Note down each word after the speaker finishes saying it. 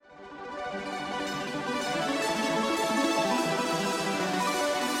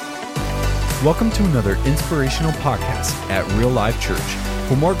Welcome to another inspirational podcast at Real Life Church.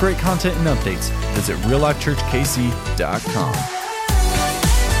 For more great content and updates, visit reallifechurchkc.com.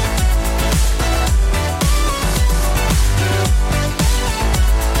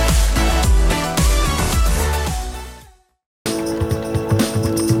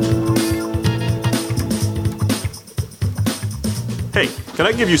 Hey, can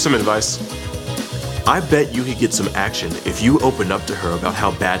I give you some advice? I bet you could get some action if you open up to her about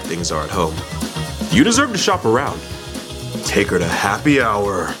how bad things are at home. You deserve to shop around. Take her to happy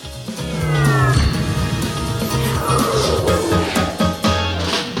hour.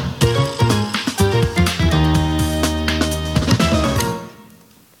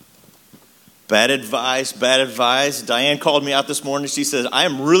 Bad advice, bad advice. Diane called me out this morning. She says, I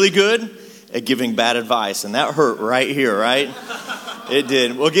am really good at giving bad advice. And that hurt right here, right? It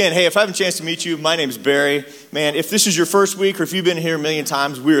did. Well, again, hey, if I have a chance to meet you, my name's Barry. Man, if this is your first week or if you've been here a million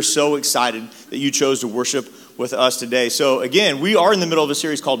times, we are so excited that you chose to worship with us today. So again, we are in the middle of a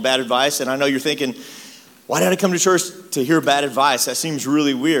series called Bad Advice. And I know you're thinking, why did I come to church to hear bad advice? That seems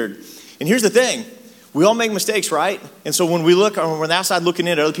really weird. And here's the thing. We all make mistakes, right? And so when we're outside looking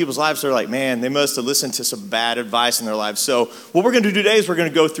into other people's lives, they're like, man, they must have listened to some bad advice in their lives. So what we're going to do today is we're going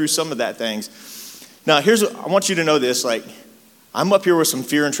to go through some of that things. Now, I want you to know this, I'm up here with some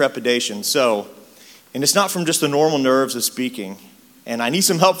fear and trepidation. And it's not from just the normal nerves of speaking. And I need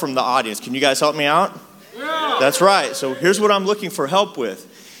some help from the audience. Can you guys help me out? Yeah. That's right. So here's what I'm looking for help with.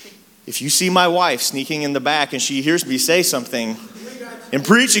 If you see my wife sneaking in the back and she hears me say something and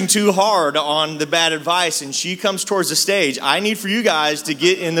preaching too hard on the bad advice and she comes towards the stage, I need for you guys to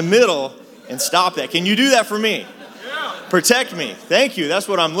get in the middle and stop that. Can you do that for me? Yeah. Protect me. Thank you. That's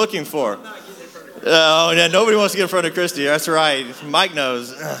what I'm looking for. Oh, yeah, nobody wants to get in front of Christy. That's right. Mike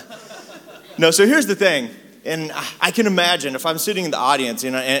knows. No, so here's the thing. And I can imagine if I'm sitting in the audience,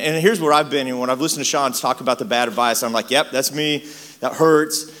 and here's where I've been. And when I've listened to Sean talk about the bad advice, I'm like, yep, that's me. That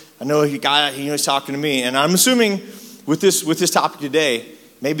hurts. I know he's talking to me. And I'm assuming with this topic today,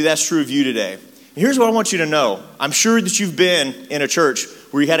 maybe that's true of you today. And here's what I want you to know. I'm sure that you've been in a church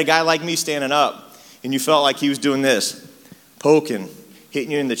where you had a guy like me standing up, and you felt like he was doing this, poking,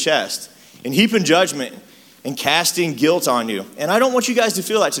 hitting you in the chest, and heaping judgment and casting guilt on you. And I don't want you guys to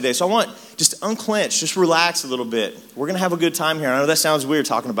feel that today. So I want just to unclench, just relax a little bit. We're going to have a good time here. I know that sounds weird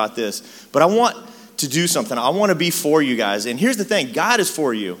talking about this, but I want to do something. I want to be for you guys. And here's the thing. God is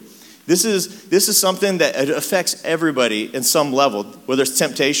for you. This is something that affects everybody in some level, whether it's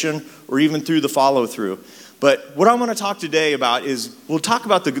temptation or even through the follow-through. But what I want to talk today about is we'll talk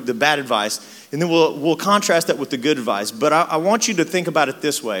about the bad advice, and then we'll contrast that with the good advice. But I want you to think about it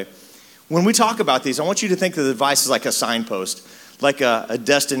this way. When we talk about these, I want you to think of the advice as like a signpost, like a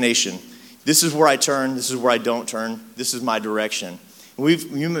destination. This is where I turn. This is where I don't turn. This is my direction.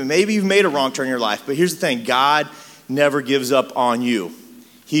 Maybe you've made a wrong turn in your life, but here's the thing. God never gives up on you.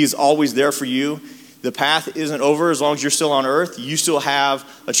 He is always there for you. The path isn't over as long as you're still on earth. You still have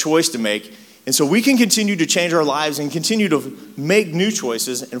a choice to make. And so we can continue to change our lives and continue to make new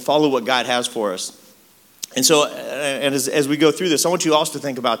choices and follow what God has for us. And so as we go through this, I want you also to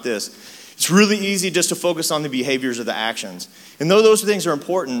think about this. It's really easy just to focus on the behaviors or the actions. And though those things are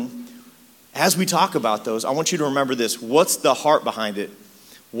important, as we talk about those, I want you to remember this. What's the heart behind it?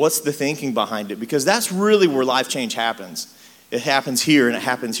 What's the thinking behind it? Because that's really where life change happens. It happens here and it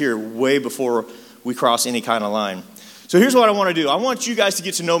happens here way before we cross any kind of line. So here's what I want to do. I want you guys to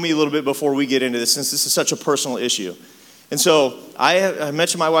get to know me a little bit before we get into this, since this is such a personal issue. And so I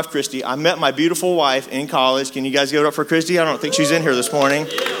mentioned my wife, Christy. I met my beautiful wife in college. Can you guys give it up for Christy? I don't think she's in here this morning.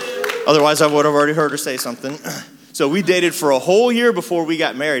 Otherwise, I would have already heard her say something. So we dated for a whole year before we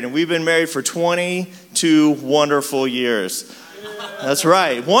got married, and we've been married for 22 wonderful years. That's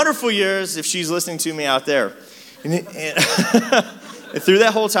right. Wonderful years if she's listening to me out there. And through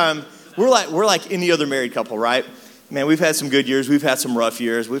that whole time, we're like any other married couple, right? Man, we've had some good years. We've had some rough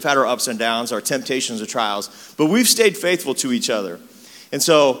years. We've had our ups and downs, our temptations, our trials. But we've stayed faithful to each other. And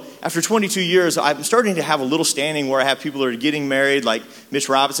so after 22 years, I'm starting to have a little standing where I have people that are getting married, like Mitch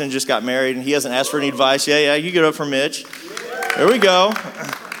Robinson just got married, and he hasn't asked for any advice. Yeah, you get up for Mitch. There we go.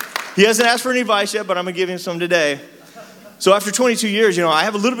 He hasn't asked for any advice yet, but I'm going to give him some today. So after 22 years, I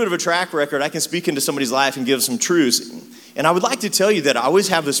have a little bit of a track record. I can speak into somebody's life and give some truths. And I would like to tell you that I always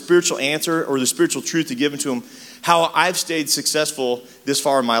have the spiritual answer or the spiritual truth to give to them, how I've stayed successful this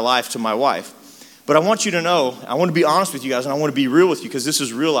far in my life to my wife. But I want you to know, I want to be honest with you guys, and I want to be real with you because this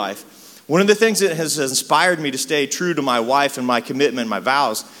is real life. One of the things that has inspired me to stay true to my wife and my commitment, my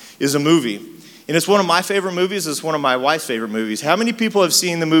vows, is a movie. And it's one of my favorite movies. It's one of my wife's favorite movies. How many people have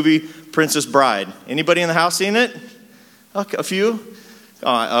seen the movie Princess Bride? Anybody in the house seen it? Okay, a few?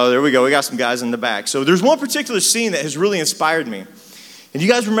 Oh, there we go. We got some guys in the back. So there's one particular scene that has really inspired me. And you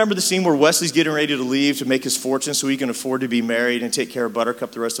guys remember the scene where Wesley's getting ready to leave to make his fortune so he can afford to be married and take care of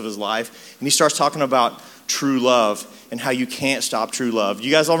Buttercup the rest of his life. And he starts talking about true love and how you can't stop true love. You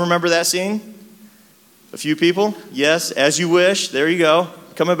guys all remember that scene? A few people? Yes, as you wish. There you go.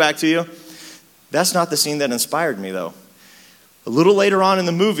 Coming back to you. That's not the scene that inspired me, though. A little later on in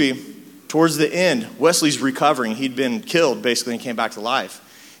the movie, towards the end, Wesley's recovering. He'd been killed, basically, and came back to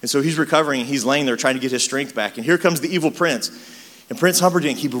life. And so he's recovering, and he's laying there trying to get his strength back. And here comes the evil prince. And Prince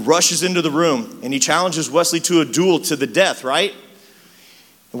Humperdinck, he rushes into the room, and he challenges Wesley to a duel to the death, right?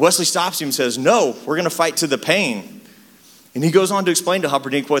 And Wesley stops him and says, no, we're going to fight to the pain. And he goes on to explain to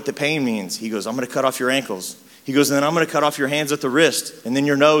Humperdinck what the pain means. He goes, I'm going to cut off your ankles. He goes, and then I'm going to cut off your hands at the wrist, and then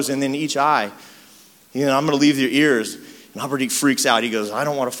your nose, and then each eye. And I'm going to leave your ears. And Humperdinck freaks out. He goes, I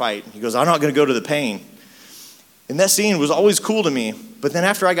don't want to fight. He goes, I'm not going to go to the pain. And that scene was always cool to me. But then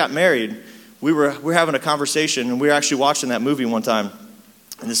after I got married, we were having a conversation, and we were actually watching that movie one time.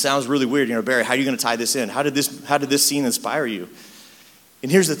 And this sounds really weird. Barry, how are you going to tie this in? How did this scene inspire you?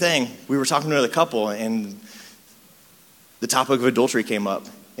 And here's the thing. We were talking to another couple, and the topic of adultery came up.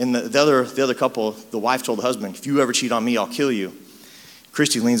 And the other couple, the wife told the husband, if you ever cheat on me, I'll kill you.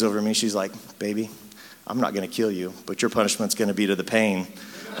 Christy leans over to me. She's like, baby, I'm not going to kill you, but your punishment's going to be to the pain.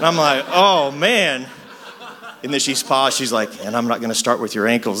 And I'm like, oh, man. And then she paused. She's like, and I'm not going to start with your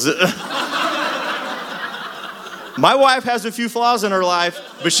ankles. My wife has a few flaws in her life,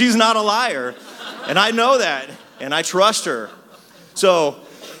 but she's not a liar. And I know that, and I trust her. So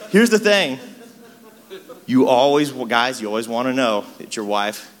here's the thing. You always want to know that your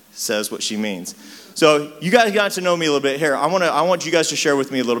wife says what she means. So you guys got to know me a little bit. Here, I want you guys to share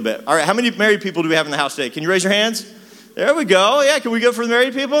with me a little bit. All right, how many married people do we have in the house today? Can you raise your hands? There we go. Yeah, can we go for the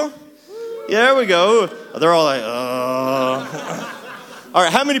married people? Yeah, there we go. They're all like, oh. All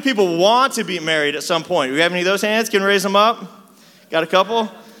right, how many people want to be married at some point? Do we have any of those hands? Can we raise them up? Got a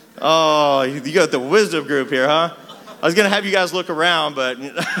couple? Oh, you got the wisdom group here, huh? I was going to have you guys look around, but...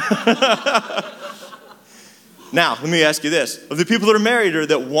 Now, let me ask you this. Of the people that are married or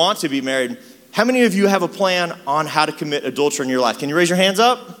that want to be married, how many of you have a plan on how to commit adultery in your life? Can you raise your hands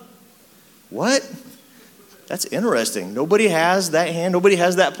up? What? That's interesting. Nobody has that hand. Nobody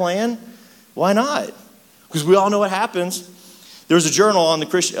has that plan. Why not? Because we all know what happens. There was a journal on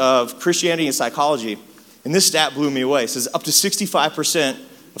the Christianity and Psychology, and this stat blew me away. It says up to 65%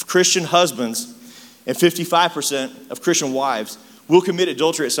 of Christian husbands and 55% of Christian wives will commit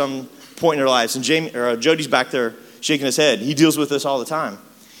adultery at some point in their lives. And Jody's back there shaking his head. He deals with this all the time.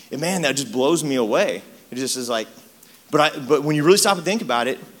 And man, that just blows me away. It just is like, but when you really stop and think about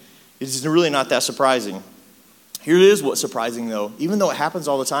it, it's really not that surprising. Here it is what's surprising though. Even though it happens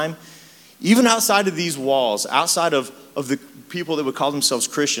all the time, even outside of these walls, outside of the people that would call themselves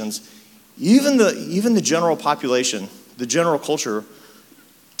Christians, even the general population, the general culture,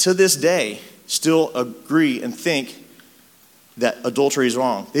 to this day, still agree and think that adultery is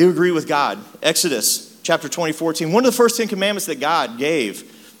wrong. They agree with God. Exodus chapter 20:14, one of the first 10 commandments that God gave,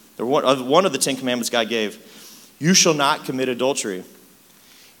 or one of the 10 commandments God gave, you shall not commit adultery.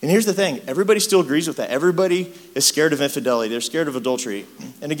 And here's the thing, everybody still agrees with that. Everybody is scared of infidelity. They're scared of adultery.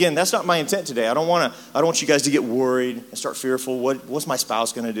 And again, that's not my intent today. I don't want you guys to get worried and start fearful. What's my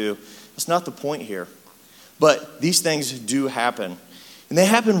spouse going to do? That's not the point here. But these things do happen. And they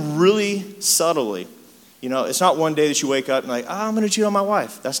happen really subtly. It's not one day that you wake up and like, I'm going to cheat on my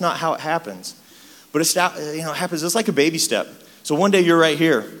wife. That's not how it happens. But it happens. It's like a baby step. So one day you're right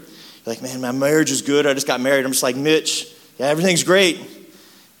here. You're like, man, my marriage is good. I just got married. I'm just like Mitch. Yeah, everything's great.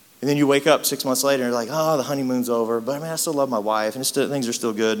 And then you wake up 6 months later and you're like, oh, the honeymoon's over. But I still love my wife and things are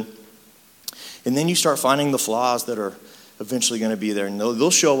still good. And then you start finding the flaws that are eventually going to be there. And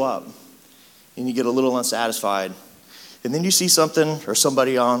they'll show up. And you get a little unsatisfied. And then you see something or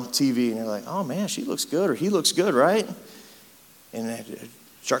somebody on TV and you're like, oh man, she looks good or he looks good, right? And then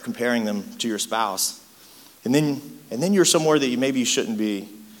start comparing them to your spouse. And then you're somewhere that maybe you shouldn't be.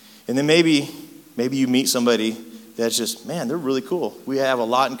 And then maybe you meet somebody that's just, man, they're really cool. We have a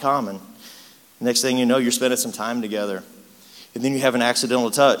lot in common. Next thing you know, you're spending some time together. And then you have an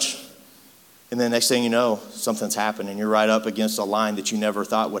accidental touch. And then next thing you know, something's happened and you're right up against a line that you never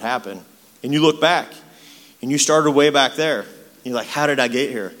thought would happen. And you look back. And you started way back there. You're like, how did I get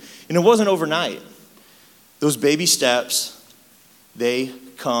here? And it wasn't overnight. Those baby steps, they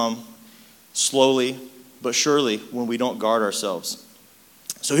come slowly but surely when we don't guard ourselves.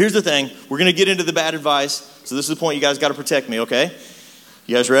 So here's the thing. We're going to get into the bad advice. So this is the point. You guys got to protect me, okay?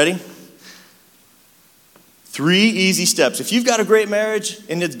 You guys ready? 3 easy steps. If you've got a great marriage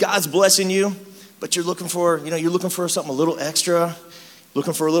and God's blessing you, but you're looking for something a little extra,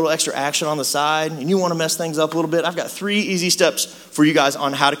 looking for a little extra action on the side, and you want to mess things up a little bit, I've got 3 easy steps for you guys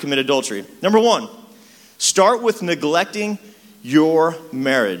on how to commit adultery. Number 1, start with neglecting your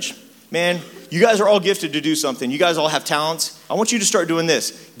marriage. Man, you guys are all gifted to do something. You guys all have talents. I want you to start doing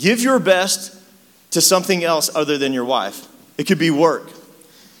this. Give your best to something else other than your wife. It could be work.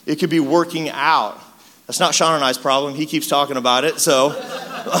 It could be working out. That's not Sean and I's problem. He keeps talking about it, so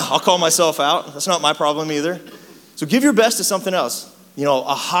I'll call myself out. That's not my problem either. So give your best to something else. You know,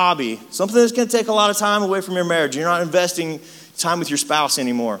 a hobby, something that's going to take a lot of time away from your marriage. You're not investing time with your spouse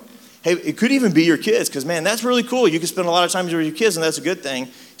anymore. Hey, it could even be your kids, because, man, that's really cool. You can spend a lot of time with your kids, and that's a good thing.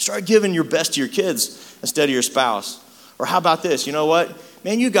 Start giving your best to your kids instead of your spouse. Or how about this? You know what?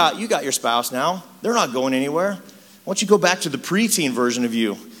 Man, you got your spouse now. They're not going anywhere. Why don't you go back to the preteen version of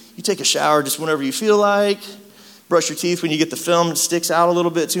you? You take a shower just whenever you feel like. Brush your teeth when you get the film that sticks out a little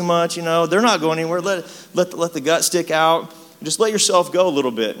bit too much. You know, they're not going anywhere. Let the gut stick out. Just let yourself go a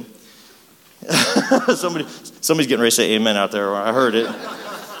little bit. Somebody's getting ready to say amen out there. I heard it.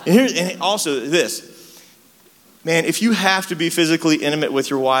 And also this. Man, if you have to be physically intimate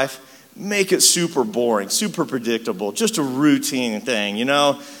with your wife, make it super boring, super predictable, just a routine thing, you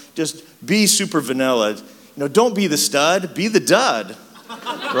know? Just be super vanilla. You know, don't be the stud, be the dud,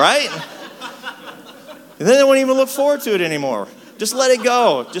 right? And then they won't even look forward to it anymore. Just let it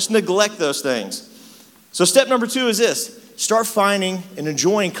go. Just neglect those things. So step number 2 is this. Start finding and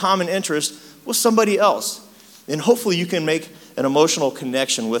enjoying common interests with somebody else. And hopefully you can make an emotional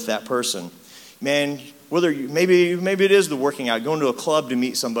connection with that person. Man, whether maybe it is the working out, going to a club to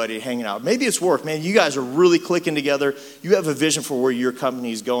meet somebody, hanging out. Maybe it's work. Man, you guys are really clicking together. You have a vision for where your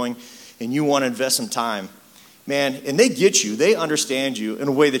company is going, and you want to invest some time. Man, and they get you. They understand you in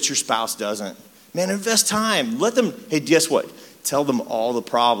a way that your spouse doesn't. Man, invest time. Let them, hey, guess what? Tell them all the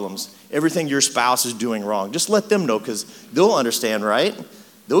problems, everything your spouse is doing wrong. Just let them know, because they'll understand, right?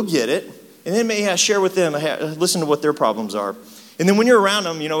 They'll get it. And then maybe share with them, listen to what their problems are. And then when you're around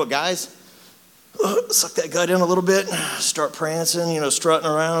them, you know what, guys? Suck that gut in a little bit. Start prancing, strutting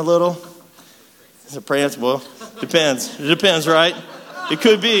around a little. Is it prance? Well, depends. It depends, right? It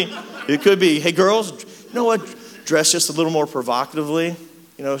could be. It could be. Hey, girls, you know what? Dress just a little more provocatively.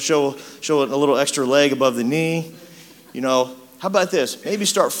 Show a little extra leg above the knee. How about this? Maybe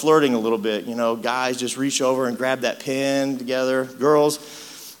start flirting a little bit. Guys, just reach over and grab that pen together.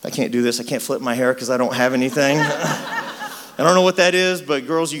 Girls, I can't do this. I can't flip my hair because I don't have anything. I don't know what that is, but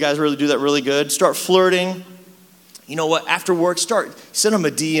girls, you guys really do that really good. Start flirting. You know what? After work, send them a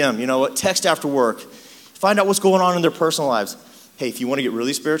DM. Text after work. Find out what's going on in their personal lives. Hey, if you want to get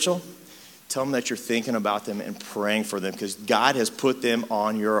really spiritual, tell them that you're thinking about them and praying for them, because God has put them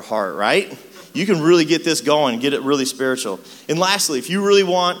on your heart, right? You can really get this going, get it really spiritual. And lastly, if you really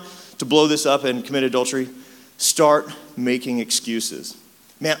want to blow this up and commit adultery, start making excuses.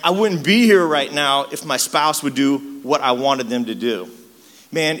 Man, I wouldn't be here right now if my spouse would do what I wanted them to do.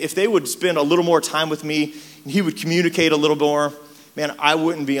 Man, if they would spend a little more time with me and he would communicate a little more, man, I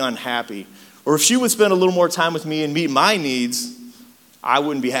wouldn't be unhappy. Or if she would spend a little more time with me and meet my needs, I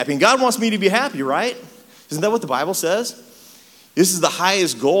wouldn't be happy. And God wants me to be happy, right? Isn't that what the Bible says? This is the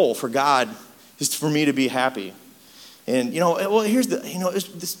highest goal for God, is for me to be happy. And, here's the,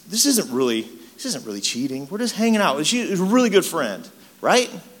 this isn't really cheating. We're just hanging out. She's a really good friend, right?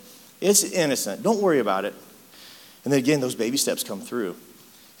 It's innocent. Don't worry about it. And then again, those baby steps come through.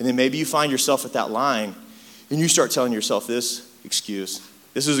 And then maybe you find yourself at that line and you start telling yourself this excuse.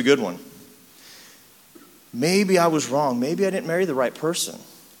 This is a good one. Maybe I was wrong. Maybe I didn't marry the right person.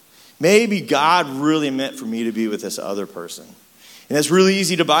 Maybe God really meant for me to be with this other person. And that's really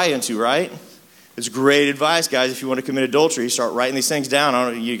easy to buy into, right? It's great advice, guys. If you want to commit adultery, start writing these things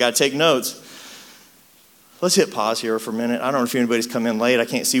down. You got to take notes. Let's hit pause here for a minute. I don't know if anybody's come in late. I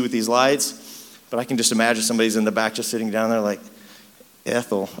can't see with these lights, but I can just imagine somebody's in the back just sitting down there like,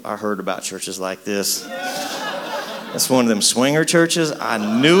 Ethel, I heard about churches like this. That's one of them swinger churches. I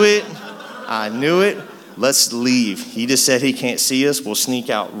knew it. Let's leave. He just said he can't see us. We'll sneak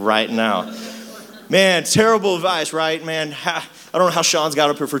out right now. Man, terrible advice, right? Man, I don't know how Sean's got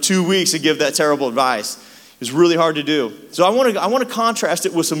up here for 2 weeks to give that terrible advice. It's really hard to do. So I want to contrast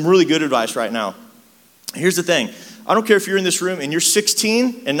it with some really good advice right now. Here's the thing. I don't care if you're in this room and you're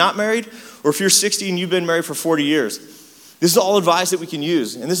 16 and not married, or if you're 60 and you've been married for 40 years. This is all advice that we can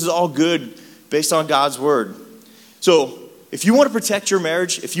use, and this is all good based on God's word. So if you want to protect your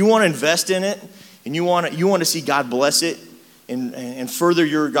marriage, if you want to invest in it, and you want to see God bless it and further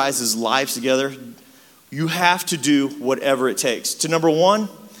your guys' lives together, you have to do whatever it takes. To number one,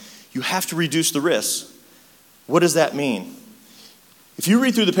 you have to reduce the risks. What does that mean? If you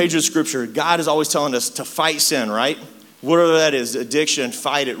read through the pages of Scripture, God is always telling us to fight sin, right? whatever that is, addiction,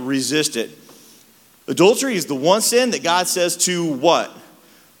 fight it, resist it. Adultery is the one sin that God says to what?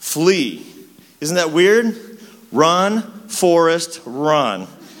 Flee. Isn't that weird? Run, Forrest, run.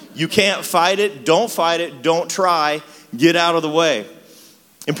 You can't fight it, don't try, get out of the way.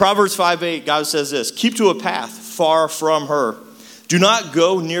 In Proverbs 5:8, God says this, keep to a path far from her. Do not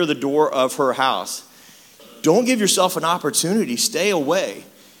go near the door of her house. Don't give yourself an opportunity, stay away.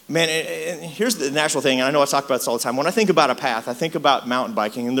 Man, and here's the natural thing, and I know I talk about this all the time. When I think about a path, I think about mountain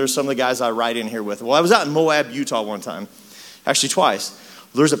biking, and there's some of the guys I ride in here with. Well, I was out in Moab, Utah one time, actually twice.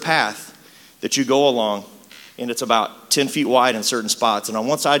 There's a path that you go along, and it's about 10 feet wide in certain spots. And on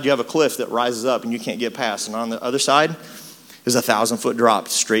one side, you have a cliff that rises up, and you can't get past. And on the other side is a 1,000-foot drop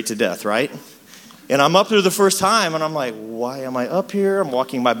straight to death, right? And I'm up there the first time, and I'm like, why am I up here? I'm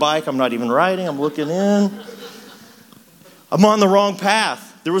walking my bike. I'm not even riding. I'm looking in. I'm on the wrong path.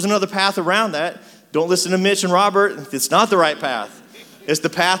 There was another path around that. Don't listen to Mitch and Robert. It's not the right path. It's the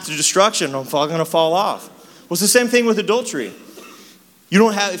path to destruction. I'm going to fall off. Well, it's the same thing with adultery. If you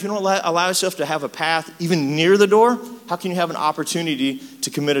don't allow yourself to have a path even near the door, how can you have an opportunity to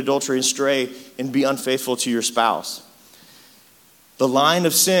commit adultery and stray and be unfaithful to your spouse? The line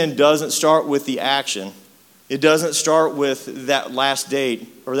of sin doesn't start with the action. It doesn't start with that last date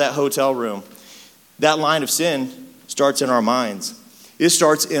or that hotel room. That line of sin starts in our minds. It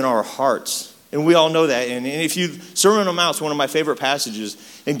starts in our hearts. And we all know that. And if you, Sermon on the Mount is one of my favorite passages.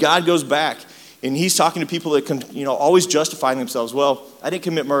 And God goes back and he's talking to people that can, always justifying themselves. Well, I didn't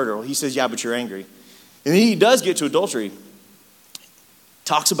commit murder. Well, he says, yeah, but you're angry. And then he does get to adultery.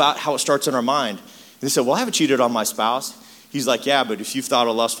 Talks about how it starts in our mind. And they said, well, I haven't cheated on my spouse. He's like, yeah, but if you've thought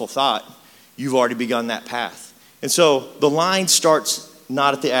a lustful thought, you've already begun that path. And so the line starts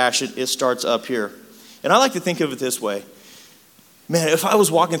not at the action. It starts up here. And I like to think of it this way. Man, if I was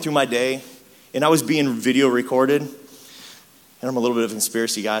walking through my day and I was being video recorded, and I'm a little bit of a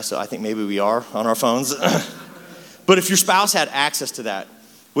conspiracy guy, so I think maybe we are on our phones. But if your spouse had access to that,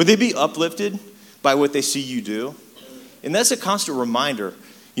 would they be uplifted by what they see you do? And that's a constant reminder.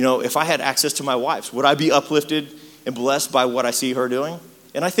 If I had access to my wife's, would I be uplifted and blessed by what I see her doing?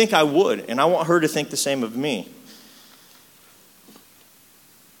 And I think I would, and I want her to think the same of me.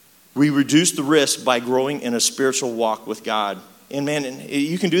 We reduce the risk by growing in a spiritual walk with God. And man,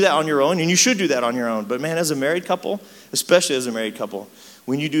 you can do that on your own, and you should do that on your own. But man, as a married couple, especially as a married couple,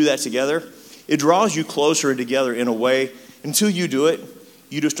 when you do that together, it draws you closer together in a way. Until you do it,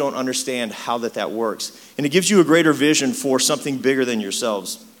 you just don't understand how that works. And it gives you a greater vision for something bigger than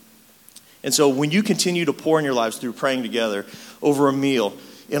yourselves. And so when you continue to pour in your lives through praying together, over a meal,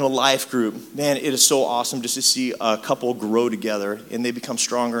 in a life group, man, it is so awesome just to see a couple grow together and they become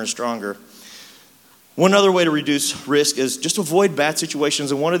stronger and stronger. One other way to reduce risk is just avoid bad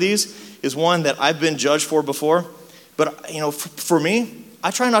situations. And one of these is one that I've been judged for before. But, for me,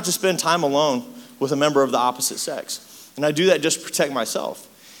 I try not to spend time alone with a member of the opposite sex. And I do that just to protect myself.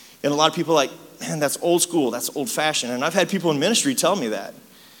 And a lot of people are like, man, that's old school, that's old fashioned. And I've had people in ministry tell me that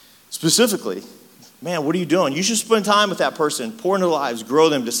specifically. Man, what are you doing? You should spend time with that person, pour into their lives, grow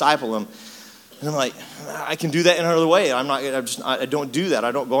them, disciple them. And I'm like, I can do that in another way. I don't do that.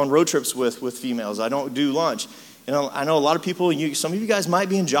 I don't go on road trips with females. I don't do lunch. And I know a lot of people, some of you guys might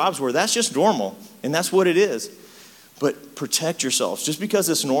be in jobs where that's just normal, and that's what it is. But protect yourselves. Just because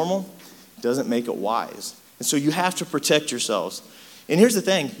it's normal doesn't make it wise. And so you have to protect yourselves. And here's the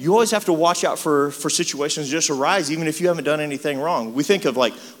thing. You always have to watch out for situations that just arise, even if you haven't done anything wrong. We think of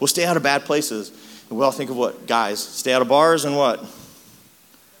stay out of bad places. And we all think of what? Guys, stay out of bars and what?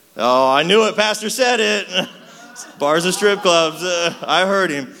 Oh, I knew it. Pastor said it. Bars and strip clubs. I heard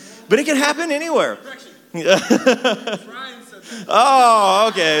him. But it can happen anywhere. Oh,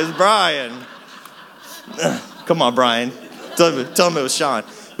 okay. It's Brian. Come on, Brian. Tell him it was Sean.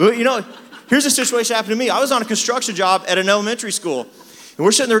 But, here's a situation that happened to me. I was on a construction job at an elementary school. And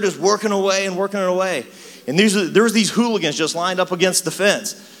we're sitting there just working away. And there was these hooligans just lined up against the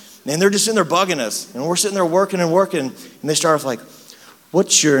fence. And they're just sitting there bugging us. And we're sitting there working. And they start off like,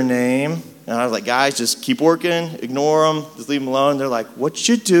 what's your name? And I was like, guys, just keep working, ignore them, just leave them alone. They're like, what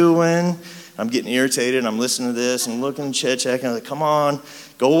you doing? I'm getting irritated. I'm listening to this and looking and checking. I'm like, come on,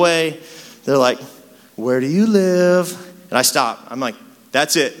 go away. They're like, where do you live? And I stop. I'm like,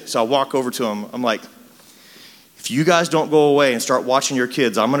 that's it. So I walk over to them. I'm like, if you guys don't go away and start watching your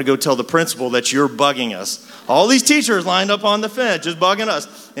kids, I'm going to go tell the principal that you're bugging us. All these teachers lined up on the fence just bugging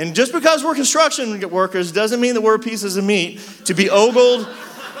us. And just because we're construction workers doesn't mean that we're pieces of meat to be ogled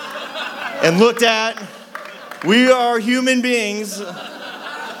and looked at. We are human beings.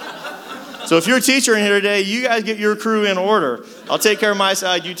 So if you're a teacher in here today, you guys get your crew in order. I'll take care of my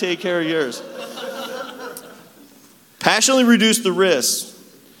side, you take care of yours. Passionately reduce the risks.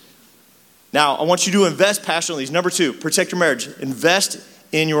 Now, I want you to invest passionately. Number 2, protect your marriage. Invest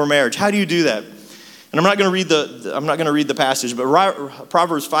in your marriage. How do you do that? And I'm not going to read the passage, but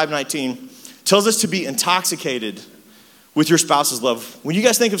Proverbs 5:19 tells us to be intoxicated with your spouse's love. When you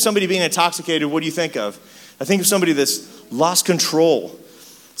guys think of somebody being intoxicated, what do you think of? I think of somebody that's lost control,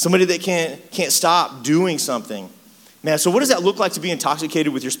 somebody that can't stop doing something. Man, so what does that look like to be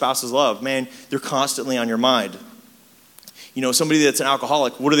intoxicated with your spouse's love? Man, they're constantly on your mind. You know, somebody that's an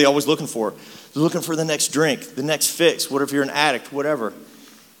alcoholic, what are they always looking for? They're looking for the next drink, the next fix. What if you're an addict, whatever.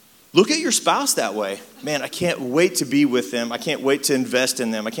 Look at your spouse that way. Man, I can't wait to be with them. I can't wait to invest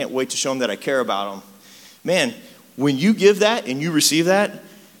in them. I can't wait to show them that I care about them. Man, when you give that and you receive that,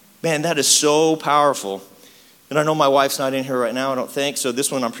 man, that is so powerful. And I know my wife's not in here right now, I don't think, so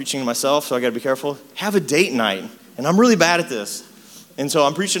this one I'm preaching to myself, so I got to be careful. Have a date night. And I'm really bad at this. And so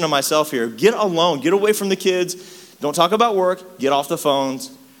I'm preaching to myself here. Get alone. Get away from the kids. Don't talk about work. Get off the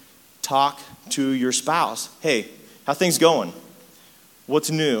phones. Talk to your spouse. Hey, how things going? What's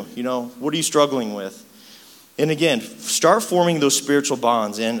new? You know, what are you struggling with? And again, start forming those spiritual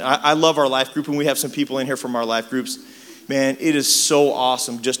bonds. And I love our life group, and we have some people in here from our life groups. Man, it is so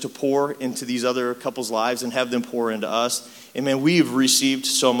awesome just to pour into these other couples' lives and have them pour into us. And man, we've received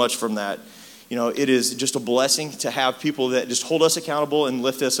so much from that. You know, it is just a blessing to have people that just hold us accountable and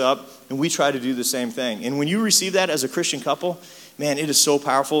lift us up, and we try to do the same thing. And when you receive that as a Christian couple, man, it is so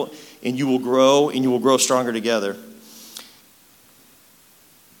powerful, and you will grow stronger together.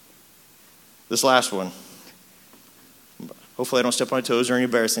 This last one. Hopefully I don't step on my toes or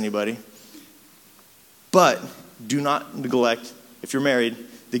embarrass anybody. But do not neglect, if you're married,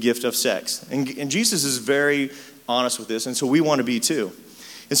 the gift of sex. And Jesus is very honest with this, and so we want to be too.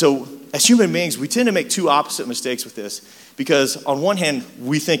 And so as human beings, we tend to make two opposite mistakes with this. Because on one hand,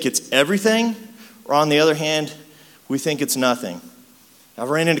 we think it's everything, or on the other hand, we think it's nothing. I've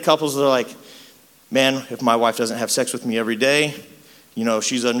ran into couples that are like, man, if my wife doesn't have sex with me every day, you know,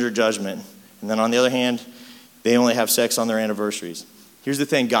 she's under judgment. And then on the other hand, they only have sex on their anniversaries. Here's the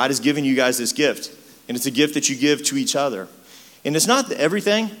thing. God has given you guys this gift. And it's a gift that you give to each other. And it's not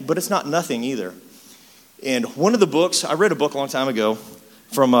everything, but it's not nothing either. And one of the books, I read a book a long time ago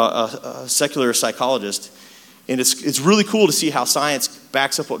from a secular psychologist. And it's really cool to see how science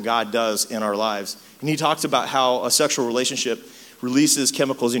backs up what God does in our lives. And he talks about how a sexual relationship releases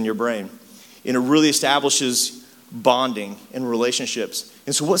chemicals in your brain. And it really establishes bonding and relationships.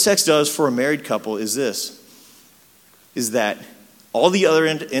 And so what sex does for a married couple is this, is that all the other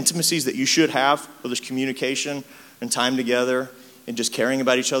intimacies that you should have, whether there's communication and time together and just caring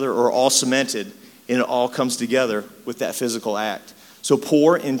about each other, are all cemented, and it all comes together with that physical act. So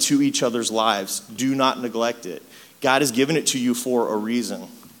pour into each other's lives. Do not neglect it. God has given it to you for a reason.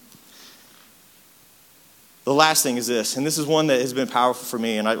 The last thing is this, and this is one that has been powerful for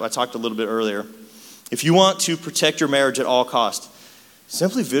me, and I talked a little bit earlier. If you want to protect your marriage at all costs,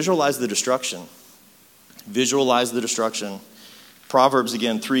 simply visualize the destruction. Visualize the destruction. Proverbs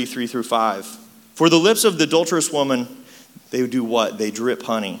again, 3:3-5. For the lips of the adulterous woman, they do what? They drip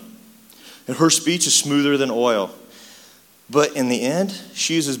honey. And her speech is smoother than oil. But in the end,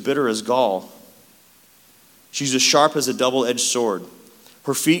 she is as bitter as gall. She's as sharp as a double-edged sword.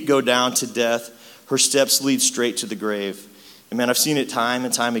 Her feet go down to death. Her steps lead straight to the grave. And man, I've seen it time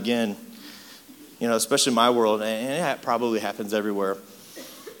and time again. You know, especially in my world, and it probably happens everywhere.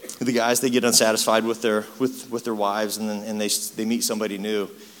 The guys, they get unsatisfied with their wives, and then they meet somebody new.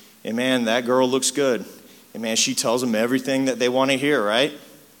 And man, that girl looks good. And man, she tells them everything that they want to hear, right?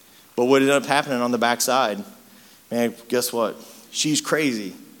 But what ended up happening on the backside? Man, guess what? She's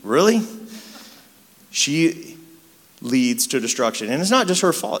crazy. Really? She leads to destruction. And it's not just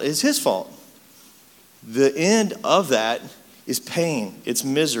her fault, it's his fault. The end of that is pain, it's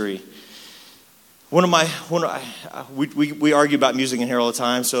misery. We argue about music in here all the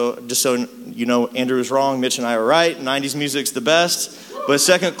time, so just so you know, Andrew is wrong, Mitch and I are right. 90s music's the best, but a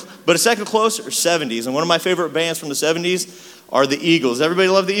second closer, 70s. And one of my favorite bands from the 70s are the Eagles. Everybody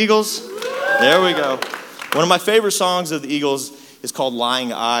love the Eagles? There we go. One of my favorite songs of the Eagles is called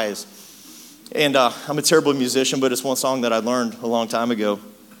Lying Eyes. And I'm a terrible musician, but it's one song that I learned a long time ago.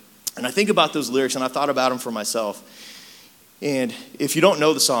 And I think about those lyrics, and I've thought about them for myself. And if you don't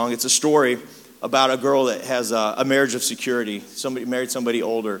know the song, it's a story about a girl that has a marriage of security. Somebody married somebody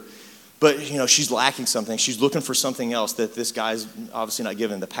older. But, you know, she's lacking something. She's looking for something else that this guy's obviously not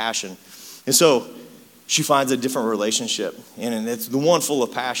given, the passion. And so she finds a different relationship. And it's the one full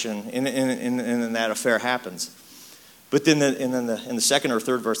of passion. And then that affair happens. But then in the second or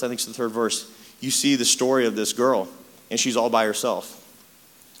third verse, I think it's the third verse, you see the story of this girl. And she's all by herself.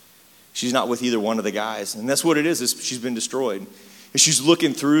 She's not with either one of the guys. And that's what it is she's been destroyed. And she's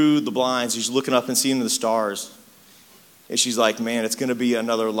looking through the blinds. She's looking up and seeing the stars. And she's like, man, it's going to be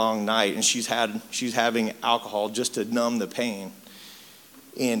another long night. And she's having alcohol just to numb the pain.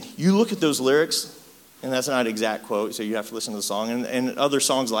 And you look at those lyrics, and that's not an exact quote, so you have to listen to the song. And other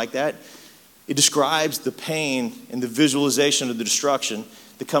songs like that, it describes the pain and the visualization of the destruction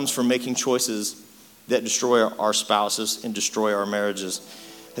that comes from making choices that destroy our spouses and destroy our marriages.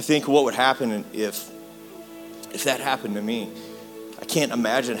 I think what would happen if that happened to me. I can't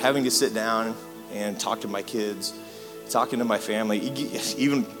imagine having to sit down and talk to my kids, talking to my family,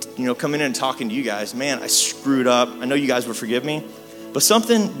 even coming in and talking to you guys. Man, I screwed up. I know you guys would forgive me, but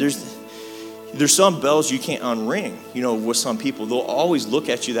there's some bells you can't unring. With some people, they'll always look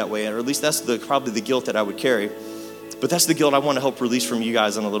at you that way, or at least that's probably the guilt that I would carry. But that's the guilt I want to help release from you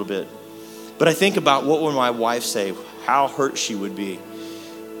guys in a little bit. But I think about what would my wife say, how hurt she would be.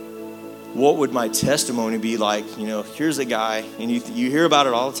 What would my testimony be like? Here's a guy, and you hear about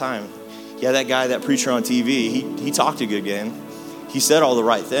it all the time. Yeah, that guy, that preacher on TV, he talked a good game. He said all the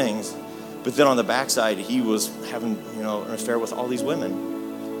right things. But then on the backside, he was having, an affair with all these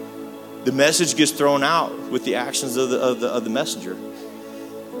women. The message gets thrown out with the actions of the messenger.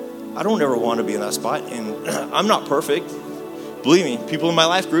 I don't ever want to be in that spot, and I'm not perfect. Believe me, people in my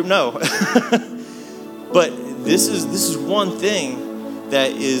life group know. But this is one thing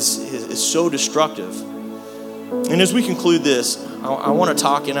that is so destructive. And as we conclude this, I want to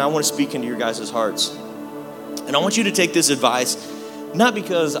talk and I want to speak into your guys' hearts. And I want you to take this advice, not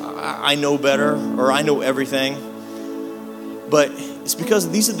because I know better or I know everything, but it's because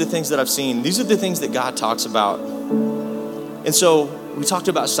these are the things that I've seen. These are the things that God talks about. And so we talked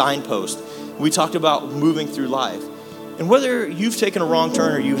about signposts. We talked about moving through life. And whether you've taken a wrong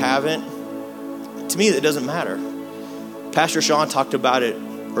turn or you haven't, to me, that doesn't matter. Pastor Sean talked about it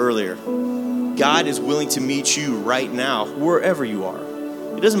earlier. God is willing to meet you right now, wherever you are.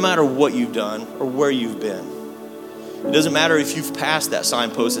 It doesn't matter what you've done or where you've been. It doesn't matter if you've passed that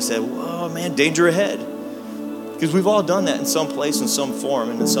signpost that said, "Whoa, man, danger ahead." Because we've all done that in some place, in some form,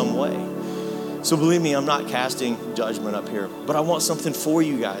 and in some way. So believe me, I'm not casting judgment up here, but I want something for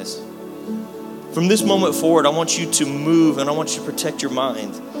you guys. From this moment forward, I want you to move, and I want you to protect your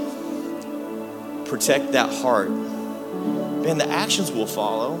mind. Protect that heart. Man, the actions will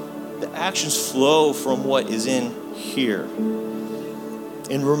follow. The actions flow from what is in here.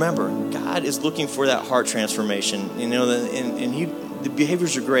 And remember, God is looking for that heart transformation. The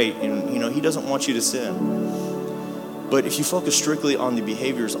behaviors are great, and He doesn't want you to sin. But if you focus strictly on the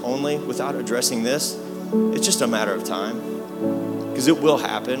behaviors only without addressing this, it's just a matter of time. Because it will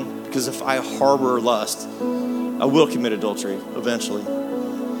happen. Because if I harbor lust, I will commit adultery eventually.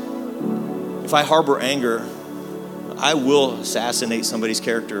 If I harbor anger, I will assassinate somebody's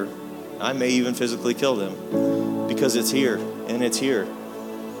character. I may even physically kill them because it's here and it's here.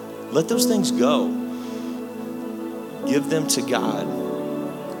 Let those things go. Give them to God.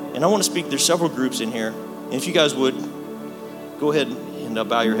 And I want to speak, there's several groups in here. And if you guys would, go ahead and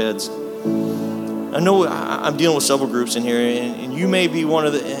bow your heads. I know I'm dealing with several groups in here, and you may be one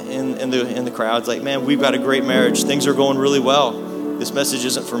of in the crowds like, man, we've got a great marriage. Things are going really well. This message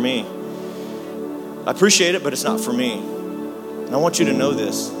isn't for me. I appreciate it, but it's not for me. And I want you to know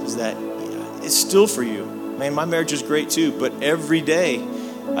this, is that it's still for you. Man, my marriage is great too, but every day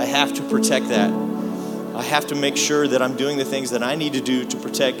I have to protect that. I have to make sure that I'm doing the things that I need to do to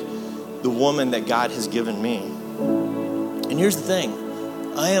protect the woman that God has given me. And here's the thing.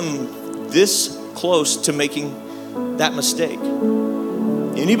 I am this close to making that mistake.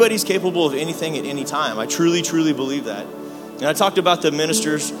 Anybody's capable of anything at any time. I truly, truly believe that. And I talked about the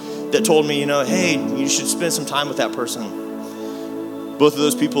ministers that told me, hey, you should spend some time with that person. Both of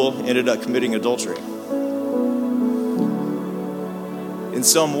those people ended up committing adultery. In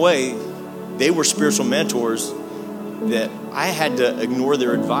some way, they were spiritual mentors that I had to ignore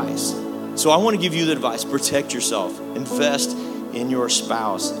their advice. So I want to give you the advice. Protect yourself. Invest in your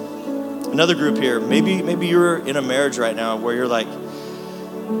spouse. Another group here. Maybe you're in a marriage right now where you're like,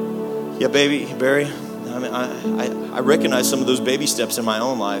 yeah, baby, Barry, I recognize some of those baby steps in my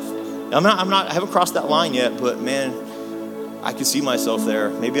own life. I haven't crossed that line yet, but man, I can see myself there.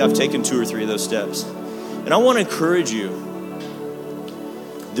 Maybe I've taken 2 or 3 of those steps. And I want to encourage you.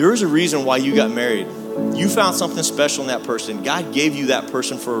 There is a reason why you got married. You found something special in that person. God gave you that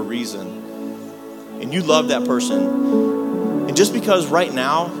person for a reason. And you love that person. And just because right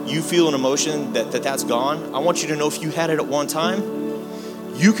now you feel an emotion that's gone, I want you to know if you had it at one time,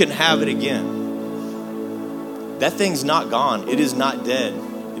 you can have it again. That thing's not gone. It is not dead.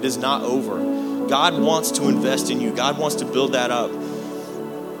 It is not over. God wants to invest in you. God wants to build that up.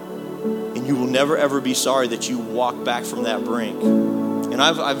 And you will never, ever be sorry that you walked back from that brink. And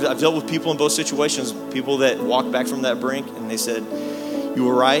I've dealt with people in both situations, people that walked back from that brink, and they said, you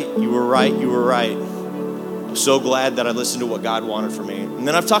were right, you were right, you were right. I'm so glad that I listened to what God wanted for me. And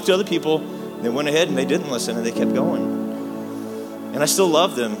then I've talked to other people, and they went ahead and they didn't listen, and they kept going. And I still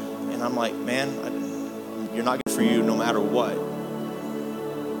love them. And I'm like, man, you're not good for you no matter what.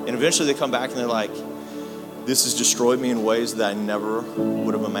 And eventually they come back and they're like, this has destroyed me in ways that I never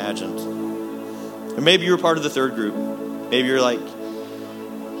would have imagined. And maybe you're part of the third group. Maybe you're like,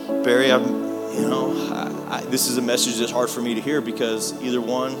 Barry, this is a message that's hard for me to hear because either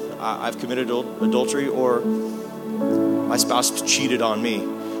one, I've committed adultery or my spouse cheated on me.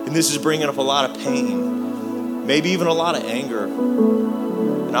 And this is bringing up a lot of pain, maybe even a lot of anger.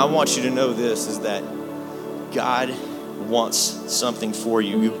 And I want you to know this, is that God wants something for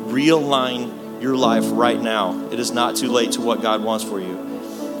you. You realign your life right now. It is not too late to what God wants for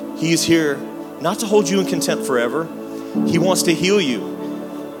you. He's here not to hold you in contempt forever. He wants to heal you.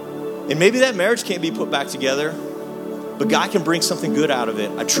 And maybe that marriage can't be put back together, but God can bring something good out of it.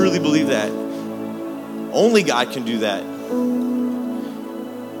 I truly believe that. Only God can do that.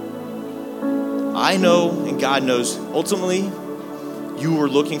 I know, and God knows, ultimately, you were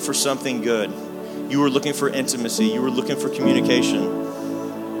looking for something good. You were looking for intimacy. You were looking for communication.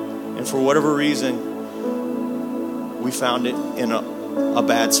 And for whatever reason, we found it in a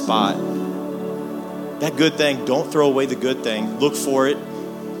bad spot. That good thing, don't throw away the good thing. Look for it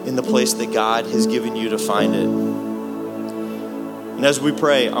in the place that God has given you to find it. And as we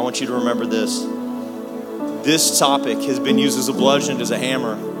pray, I want you to remember this. This topic has been used as a bludgeon, as a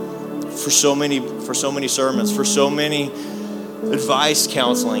hammer for so many sermons, for so many advice,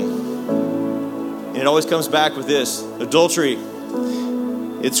 counseling. And it always comes back with this: adultery,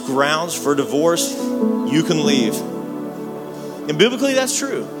 it's grounds for divorce. You can leave. And biblically, that's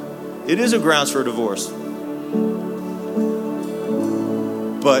true. It is a grounds for divorce.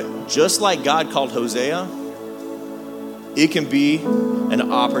 But just like God called Hosea, it can be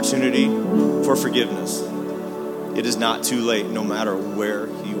an opportunity for forgiveness. It is not too late, no matter where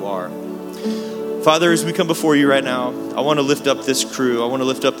you are. Father, as we come before you right now, I want to lift up this crew. I want to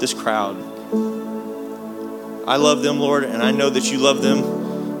lift up this crowd. I love them, Lord, and I know that you love them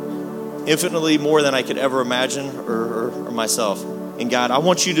infinitely more than I could ever imagine or myself. And God, I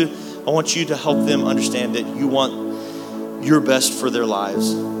want you to help them understand that you want your best for their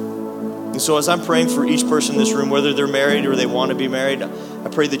lives. And so as I'm praying for each person in this room, whether they're married or they want to be married, I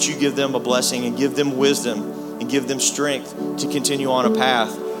pray that you give them a blessing and give them wisdom and give them strength to continue on a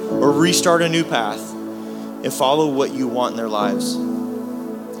path or restart a new path and follow what you want in their lives.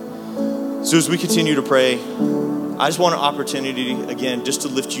 So as we continue to pray, I just want an opportunity again just to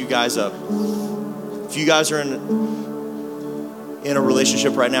lift you guys up. If you guys are in a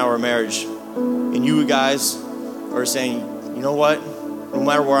relationship right now or a marriage, and you guys are saying, you know what, no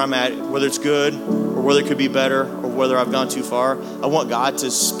matter where I'm at, whether it's good or whether it could be better or whether I've gone too far, I want God to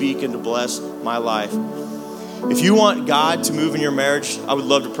speak and to bless my life. If you want God to move in your marriage, I would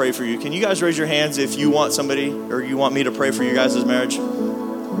love to pray for you. Can you guys raise your hands if you want somebody or you want me to pray for you guys' marriage?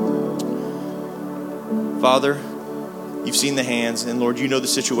 Father, you've seen the hands, and Lord, you know the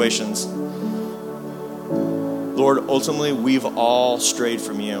situations. Lord, ultimately, we've all strayed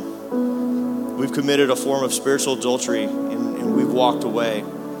from you. We've committed a form of spiritual adultery, and we've walked away.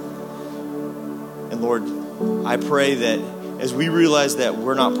 And Lord, I pray that as we realize that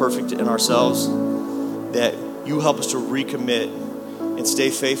we're not perfect in ourselves, that you help us to recommit and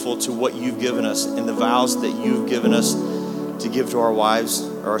stay faithful to what you've given us and the vows that you've given us to give to our wives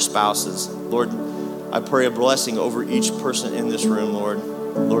or our spouses. Lord, I pray a blessing over each person in this room, Lord.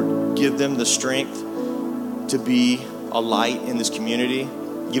 Lord, give them the strength to be a light in this community.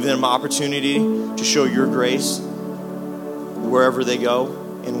 Give them an opportunity to show your grace wherever they go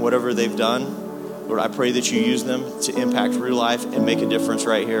and whatever they've done. Lord, I pray that you use them to impact real life and make a difference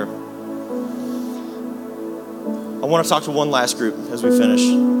right here. I want to talk to one last group as we finish.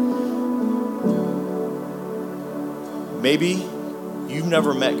 Maybe you've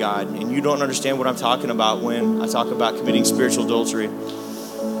never met God and you don't understand what I'm talking about when I talk about committing spiritual adultery.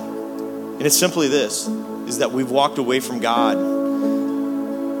 And it's simply this, is that we've walked away from God.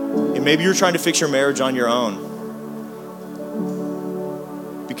 And maybe you're trying to fix your marriage on your own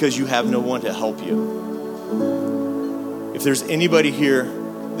because you have no one to help you. If there's anybody here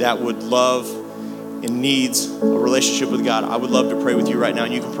that would love and needs a relationship with God, I would love to pray with you right now,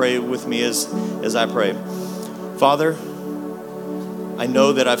 and you can pray with me as I pray. Father, I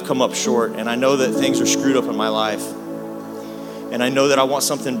know that I've come up short, and I know that things are screwed up in my life, and I know that I want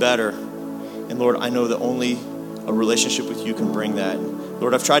something better. And Lord, I know that only a relationship with you can bring that.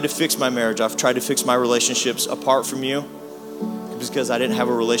 Lord, I've tried to fix my marriage. I've tried to fix my relationships apart from you because I didn't have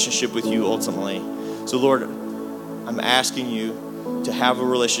a relationship with you ultimately. So Lord, I'm asking you to have a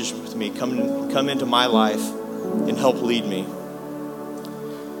relationship with me. Come into my life and help lead me.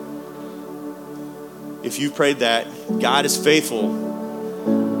 If you prayed that, God is faithful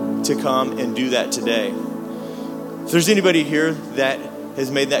to come and do that today. If there's anybody here that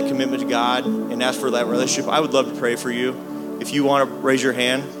has made that commitment to God and asked for that relationship, I would love to pray for you. If you want to raise your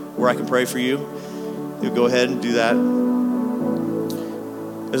hand where I can pray for you, go ahead and do that.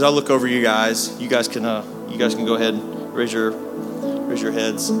 As I look over you guys can go ahead and raise your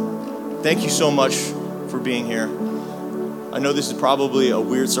heads. Thank you so much for being here. I know this is probably a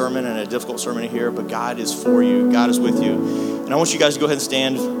weird sermon and a difficult sermon to hear, but God is for you. God is with you. And I want you guys to go ahead and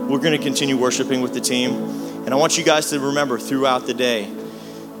stand. We're going to continue worshiping with the team. And I want you guys to remember throughout the day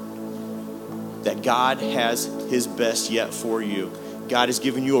that God has his best yet for you. God has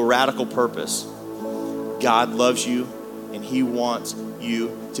given you a radical purpose. God loves you, and he wants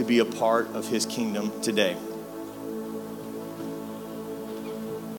you to be a part of his kingdom today.